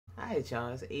Alright,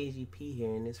 y'all, it's AGP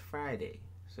here, and it's Friday.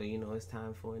 So, you know, it's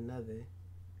time for another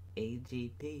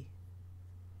AGP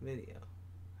video.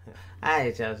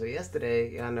 Alright, y'all, so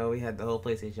yesterday, y'all know we had the whole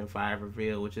PlayStation 5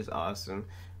 reveal, which is awesome.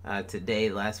 Today,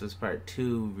 Last of Us Part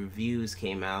 2 reviews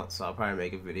came out, so I'll probably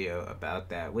make a video about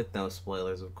that with no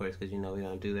spoilers, of course, because you know we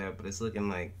don't do that, but it's looking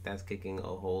like that's kicking a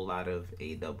whole lot of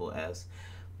ASS.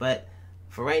 But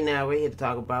for right now, we're here to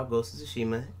talk about Ghost of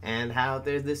Tsushima and how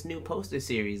there's this new poster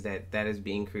series that is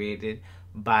being created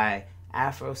by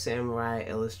Afro Samurai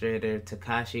illustrator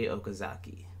Takashi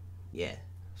Okazaki. Yeah,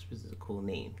 this is a cool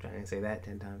name. Trying to say that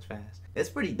 10 times fast. It's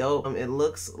pretty dope. It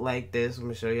looks like this. I'm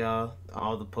gonna show y'all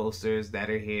all the posters that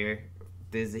are here.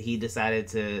 He decided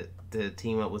to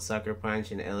team up with Sucker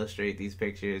Punch and illustrate these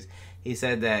pictures. He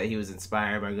said that he was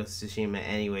inspired by Ghost of Tsushima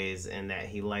anyways, and that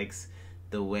he likes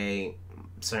the way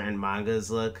certain mangas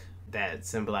look that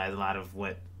symbolize a lot of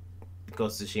what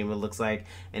Ghost of Tsushima looks like,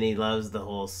 and he loves the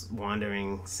whole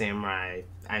wandering samurai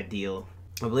ideal.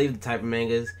 I believe the type of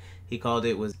mangas he called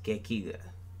it was Gekiga.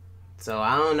 So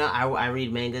I don't know, I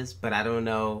read mangas, but I don't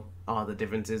know all the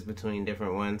differences between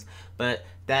different ones, but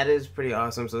that is pretty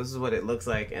awesome. So this is what it looks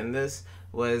like, and this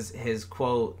was his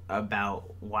quote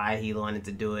about why he wanted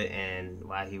to do it and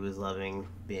why he was loving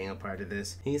being a part of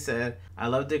this. He said, "I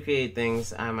love to create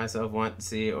things I myself want to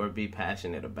see or be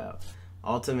passionate about.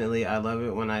 Ultimately, I love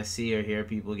it when I see or hear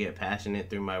people get passionate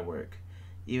through my work.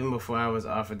 Even before I was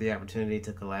offered the opportunity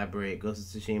to collaborate,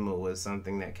 Ghost of Tsushima was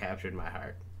something that captured my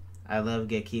heart. I love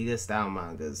Gekiga style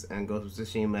mangas, and Ghost of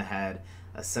Tsushima had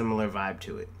a similar vibe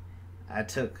to it. I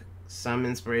took some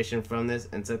inspiration from this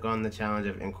and took on the challenge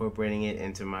of incorporating it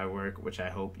into my work, which I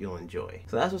hope you'll enjoy."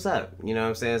 So that's what's up, you know what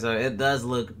I'm saying? So it does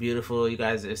look beautiful. You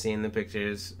guys are seeing the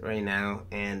pictures right now,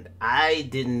 and I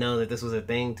didn't know that this was a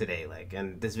thing today,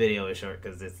 and this video is short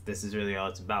because this is really all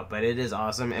it's about, but it is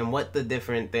awesome. And what the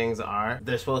different things are,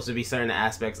 there's supposed to be certain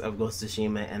aspects of Ghost of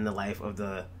Tsushima and the life of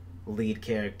the lead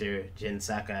character, Jin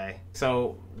Sakai.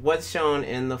 So what's shown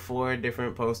in the 4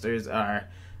 different posters are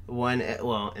one,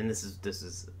 well, and this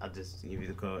is I'll just give you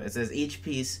the quote. It says, "Each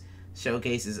piece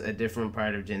showcases a different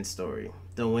part of Jin's story.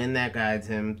 The wind that guides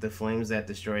him, the flames that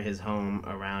destroy his home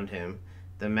around him,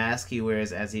 the mask he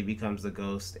wears as he becomes the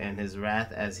ghost, and his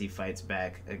wrath as he fights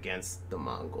back against the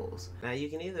Mongols." Now you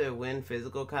can either win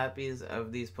physical copies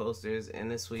of these posters in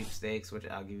the sweepstakes, which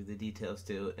I'll give you the details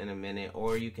to in a minute,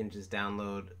 or you can just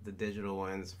download the digital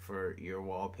ones for your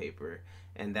wallpaper,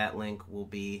 and that link will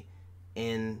be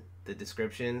in the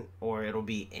description, or it'll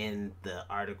be in the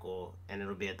article, and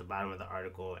it'll be at the bottom of the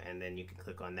article, and then you can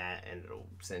click on that and it'll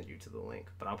send you to the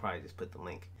link. But I'll probably just put the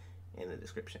link in the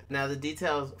description. Now the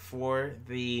details for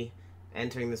the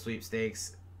entering the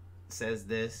sweepstakes says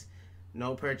this: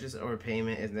 "No purchase or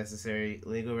payment is necessary.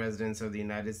 Legal residents of the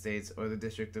United States or the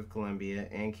District of Columbia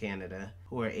and Canada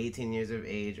who are 18 years of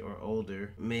age or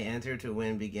older may enter to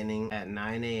win beginning at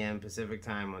 9 a.m. Pacific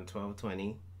time on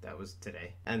 12/20, that was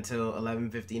today, until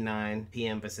 11:59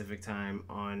 p.m. Pacific time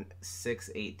on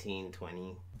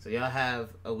 6/18/20. So y'all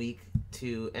have a week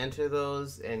to enter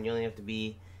those, and you only have to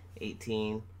be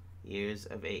 18 years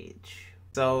of age.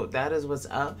 So that is what's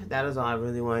up. That is all I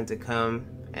really wanted to come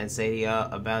and say to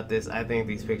y'all about this. I think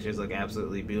these pictures look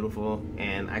absolutely beautiful,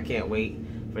 and I can't wait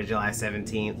for July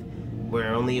 17th.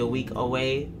 We're only a week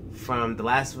away from The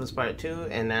Last of Us Part 2,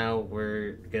 and now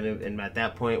and at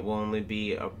that point we'll only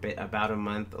be about a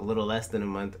month, a little less than a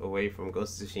month away from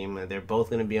Ghost of Tsushima. They're both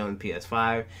going to be on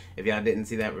PS5. If y'all didn't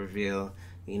see that reveal,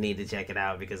 you need to check it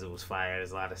out because it was fire.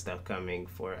 There's a lot of stuff coming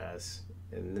for us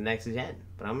in the next gen.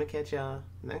 But I'm gonna catch y'all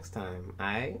next time.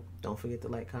 Alright? Don't forget to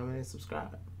like, comment, and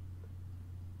subscribe.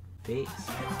 Peace.